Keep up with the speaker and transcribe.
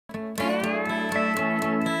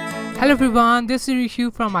Hello everyone, this is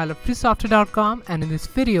Rishu from ilovefreesoftware.com, and in this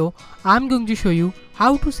video, I'm going to show you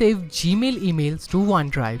how to save Gmail emails to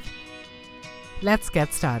OneDrive. Let's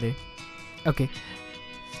get started. Okay,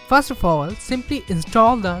 first of all, simply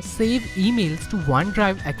install the Save Emails to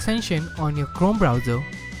OneDrive extension on your Chrome browser.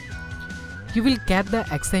 You will get the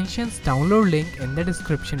extension's download link in the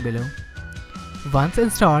description below. Once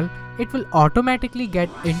installed, it will automatically get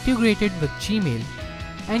integrated with Gmail,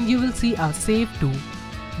 and you will see a Save To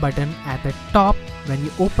button at the top when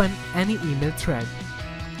you open any email thread.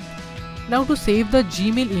 Now to save the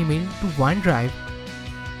Gmail email to OneDrive,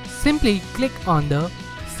 simply click on the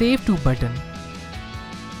Save To button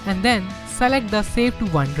and then select the Save to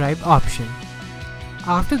OneDrive option.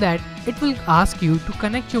 After that, it will ask you to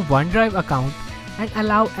connect your OneDrive account and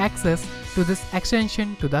allow access to this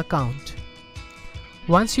extension to the account.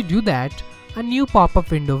 Once you do that, a new pop-up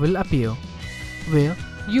window will appear where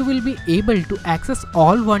you will be able to access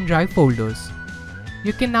all OneDrive folders.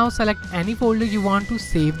 You can now select any folder you want to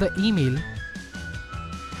save the email.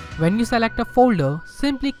 When you select a folder,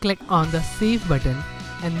 simply click on the Save button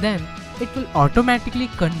and then it will automatically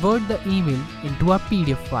convert the email into a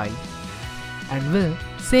PDF file and will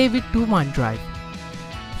save it to OneDrive.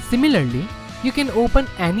 Similarly, you can open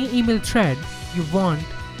any email thread you want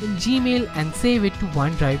in Gmail and save it to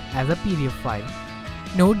OneDrive as a PDF file.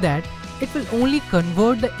 Note that it will only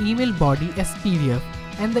convert the email body as PDF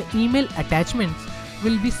and the email attachments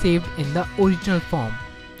will be saved in the original form.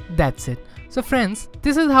 That's it. So friends,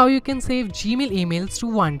 this is how you can save Gmail emails to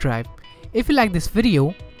OneDrive. If you like this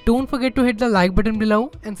video, don't forget to hit the like button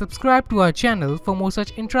below and subscribe to our channel for more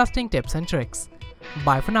such interesting tips and tricks.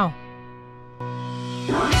 Bye for now.